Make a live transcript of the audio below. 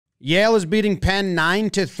Yale is beating Penn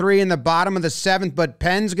 9-3 in the bottom of the 7th, but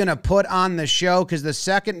Penn's going to put on the show because the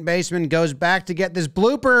second baseman goes back to get this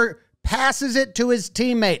blooper, passes it to his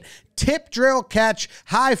teammate. Tip drill catch,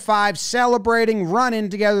 high five, celebrating, run in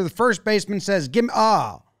together. The first baseman says, give me,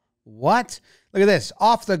 oh, what? Look at this,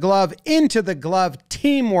 off the glove, into the glove,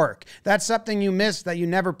 teamwork. That's something you missed that you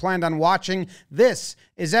never planned on watching. This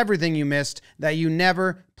is everything you missed that you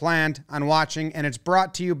never planned on watching, and it's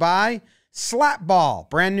brought to you by Slap Ball,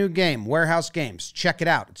 brand new game, Warehouse Games. Check it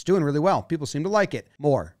out. It's doing really well. People seem to like it.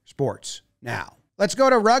 More sports now. Let's go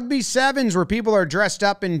to Rugby Sevens, where people are dressed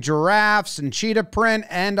up in giraffes and cheetah print,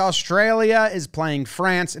 and Australia is playing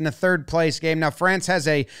France in the third place game. Now, France has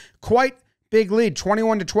a quite big lead,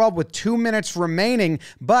 21-12 with 2 minutes remaining,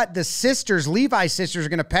 but the sisters, Levi sisters, are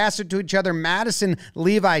going to pass it to each other. Madison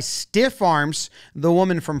Levi stiff arms the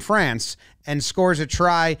woman from France and scores a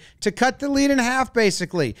try to cut the lead in half,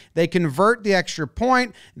 basically. They convert the extra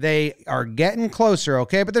point. They are getting closer,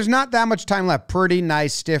 okay? But there's not that much time left. Pretty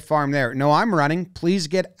nice stiff arm there. No, I'm running. Please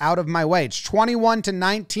get out of my way. It's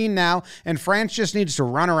 21-19 now, and France just needs to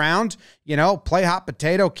run around, you know, play hot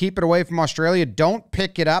potato, keep it away from Australia. Don't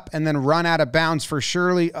pick it up and then run out of bounds for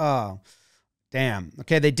Shirley. Oh, damn.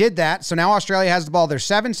 Okay, they did that. So now Australia has the ball. There's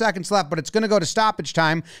 7 seconds left, but it's going to go to stoppage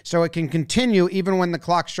time so it can continue even when the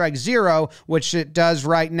clock strikes 0, which it does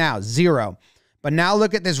right now, 0. But now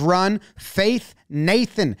look at this run. Faith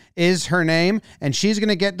Nathan is her name, and she's going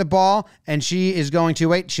to get the ball, and she is going to,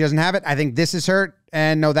 wait, she doesn't have it. I think this is her,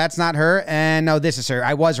 and no, that's not her, and no, this is her.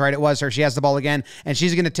 I was right, it was her. She has the ball again, and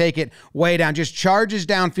she's going to take it way down, just charges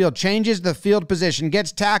downfield, changes the field position,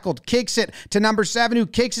 gets tackled, kicks it to number 7, who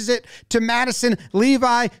kicks it to Madison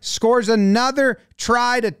Levi, scores another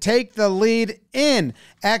try to take the lead in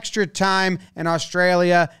extra time, and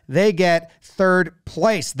Australia, they get third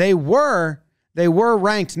place. They were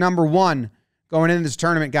ranked number 1 going into this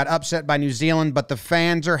tournament, got upset by New Zealand, but the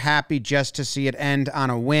fans are happy just to see it end on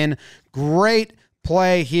a win. Great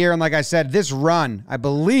play here. And like I said, this run, I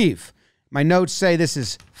believe my notes say this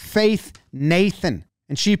is Faith Nathan.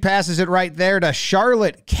 And she passes it right there to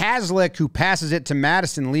Charlotte Kaslik, who passes it to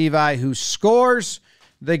Madison Levi, who scores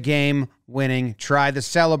the game-winning try. The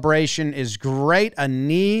celebration is great. A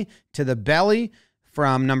knee to the belly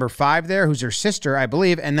from number 5 there, who's her sister, I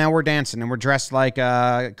believe, and now we're dancing, and we're dressed like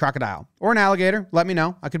a crocodile or an alligator. Let me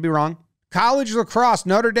know. I could be wrong. College lacrosse,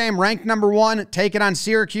 Notre Dame ranked number 1, take it on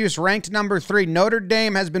Syracuse, ranked number 3. Notre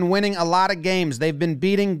Dame has been winning a lot of games. They've been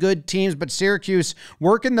beating good teams, but Syracuse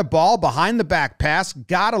working the ball behind the back pass.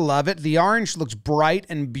 Gotta love it. The orange looks bright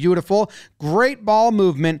and beautiful. Great ball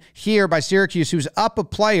movement here by Syracuse, who's up a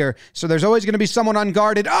player, so there's always going to be someone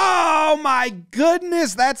unguarded. Oh, my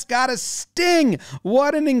goodness, that's gotta sting.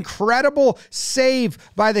 What an incredible save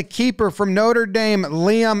by the keeper from Notre Dame,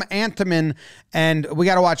 Liam Anthony. And we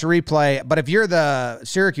got to watch a replay. But if you're the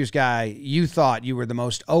Syracuse guy, you thought you were the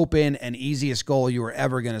most open and easiest goal you were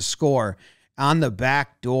ever going to score on the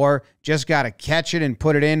back door. Just got to catch it and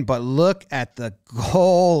put it in. But look at the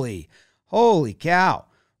goalie. Holy cow.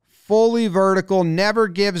 Fully vertical, never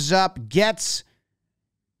gives up, gets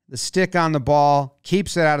the stick on the ball,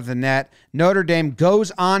 keeps it out of the net. Notre Dame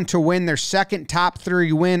goes on to win their second top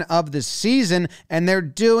 3 win of the season, and they're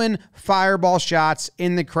doing fireball shots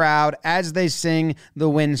in the crowd as they sing the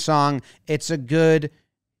win song. It's a good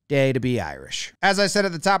day to be Irish. As I said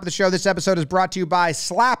at the top of the show, this episode is brought to you by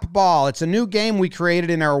Slap Ball. It's a new game we created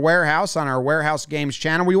in our warehouse on our Warehouse Games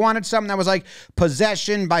channel. We wanted something that was like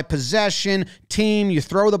possession by possession, team. You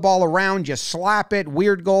throw the ball around, you slap it,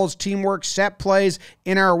 weird goals, teamwork, set plays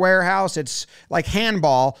in our warehouse. It's like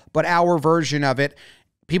handball, but our version of it.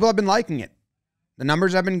 People have been liking it. The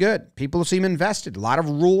numbers have been good. People seem invested. A lot of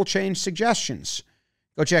rule change suggestions.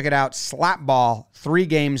 Go check it out. Slap Ball, 3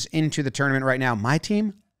 games into the tournament right now. My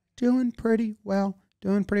team, doing pretty well.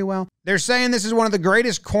 They're saying this is one of the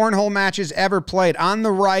greatest cornhole matches ever played. On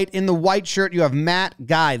the right, in the white shirt, you have Matt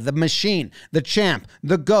Guy, the machine, the champ,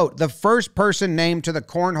 the GOAT, the first person named to the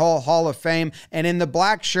Cornhole Hall of Fame. And in the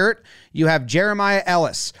black shirt, you have Jeremiah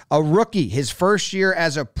Ellis, a rookie, his first year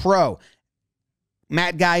as a pro.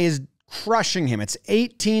 Matt Guy is crushing him. It's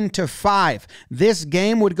 18-5. This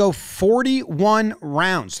game would go 41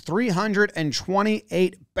 rounds,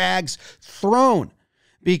 328 bags thrown,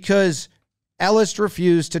 because Ellis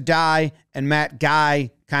refused to die and Matt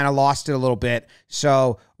Guy kind of lost it a little bit.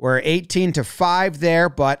 So we're 18-5 there,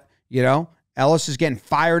 but, you know, Ellis is getting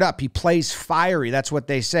fired up. He plays fiery. That's what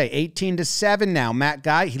they say. 18-7 now. Matt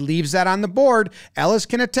Guy, he leaves that on the board. Ellis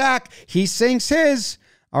can attack. He sinks his.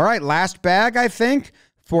 All right, last bag, I think.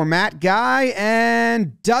 for Matt Guy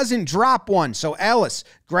and doesn't drop one. So Ellis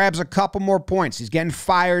grabs a couple more points. He's getting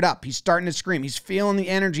fired up. He's starting to scream. He's feeling the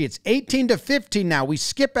energy. It's 18-15 now. We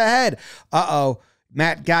skip ahead.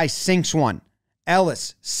 Matt Guy sinks one.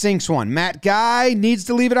 Ellis sinks one. Matt Guy needs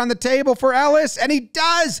to leave it on the table for Ellis, and he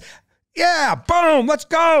does. Yeah, boom, let's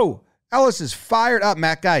go. Ellis is fired up.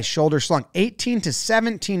 Matt Guy's shoulder slung.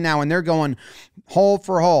 18-17 now, and they're going hole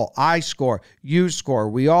for hole. I score. You score.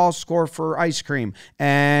 We all score for ice cream.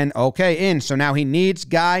 And okay, in. So now he needs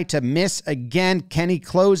Guy to miss again. Can he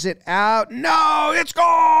close it out? No, it's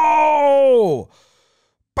go!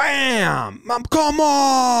 Bam! Come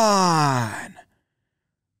on!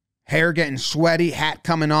 Hair getting sweaty, hat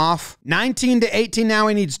coming off. 19-18 now.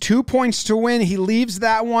 He needs 2 points to win. He leaves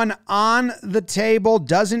that one on the table.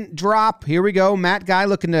 Doesn't drop. Here we go. Matt Guy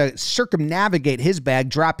looking to circumnavigate his bag.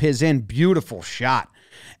 Drop his in. Beautiful shot.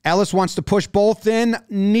 Ellis wants to push both in.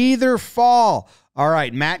 Neither fall. All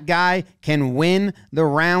right, Matt Guy can win the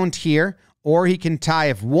round here, or he can tie.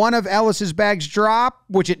 If one of Ellis's bags drop,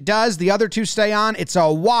 which it does, the other two stay on, it's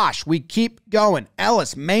a wash. We keep going.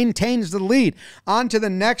 Ellis maintains the lead. On to the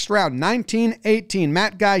next round, 19-18.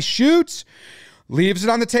 Matt Guy shoots, leaves it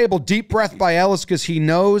on the table. Deep breath by Ellis because he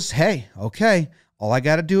knows, hey, okay, all I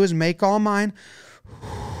got to do is make all mine.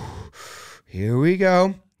 Here we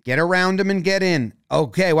go. Get around him and get in.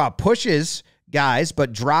 Okay, wow, pushes guys,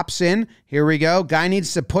 but drops in. Here we go. Guy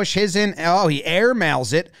needs to push his in. Oh, he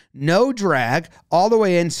airmails it. No drag. All the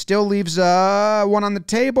way in. Still leaves one on the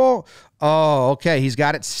table. Oh, okay. He's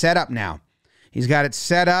got it set up now. He's got it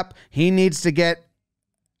set up. He needs to get...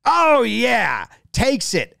 Oh, yeah.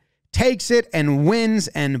 Takes it and wins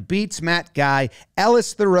and beats Matt Guy.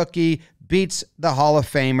 Ellis, the rookie, beats the Hall of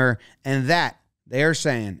Famer. And that, they're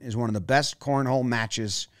saying, is one of the best cornhole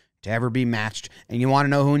matches to ever be matched. And you want to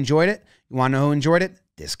know who enjoyed it? You want to know who enjoyed it?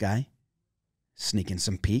 This guy. Sneaking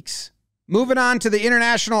some peeks. Moving on to the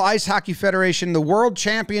International Ice Hockey Federation, the World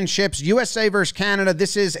Championships, USA versus Canada.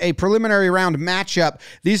 This is a preliminary round matchup.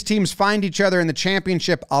 These teams find each other in the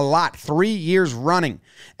championship a lot, 3 years running.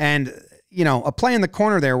 And, you know, a play in the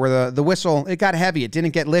corner there where the whistle, it got heavy. It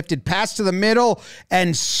didn't get lifted. Pass to the middle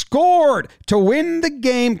and scored to win the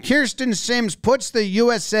game. Kirsten Sims puts the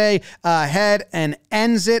USA ahead and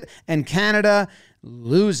ends it. And Canada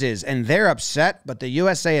loses, and they're upset, but the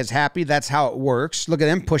USA is happy. That's how it works. Look at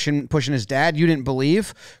him pushing his dad. You didn't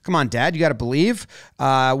believe? Come on, Dad, you got to believe.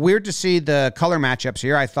 Weird to see the color matchups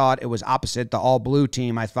here. I thought it was opposite. The all-blue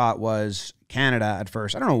team, I thought, was Canada at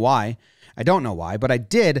first. I don't know why. But I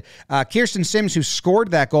did. Kirsten Sims, who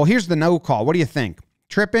scored that goal. Here's the no call. What do you think?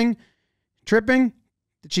 Tripping? Did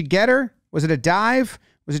she get her? Was it a dive?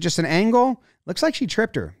 Was it just an angle? Looks like she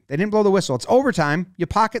tripped her. They didn't blow the whistle. It's overtime. You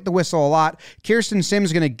pocket the whistle a lot. Kirsten Sims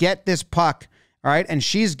is going to get this puck, all right? And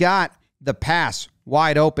she's got the pass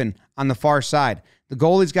wide open on the far side. The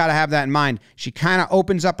goalie's got to have that in mind. She kind of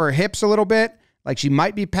opens up her hips a little bit, like she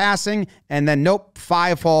might be passing, and then nope,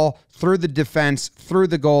 5-hole through the defense, through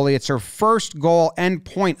the goalie. It's her first goal and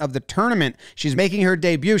point of the tournament. She's making her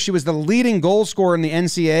debut. She was the leading goal scorer in the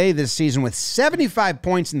NCAA this season with 75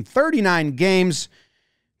 points in 39 games.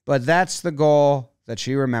 But that's the goal that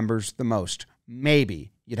she remembers the most.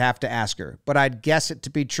 Maybe. You'd have to ask her. But I'd guess it to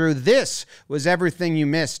be true. This was everything you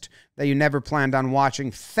missed that you never planned on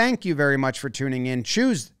watching. Thank you very much for tuning in.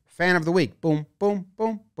 Choose Fan of the Week. Boom, boom,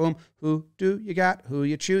 boom, boom. Who do you got? Who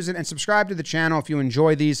you choosing? And subscribe to the channel if you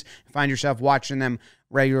enjoy these. Find yourself watching them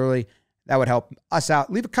regularly. That would help us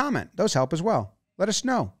out. Leave a comment. Those help as well. Let us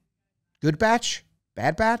know. Good batch?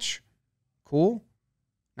 Bad batch? Cool?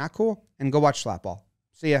 Not cool? And go watch Slapball.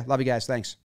 See ya. Love you guys. Thanks.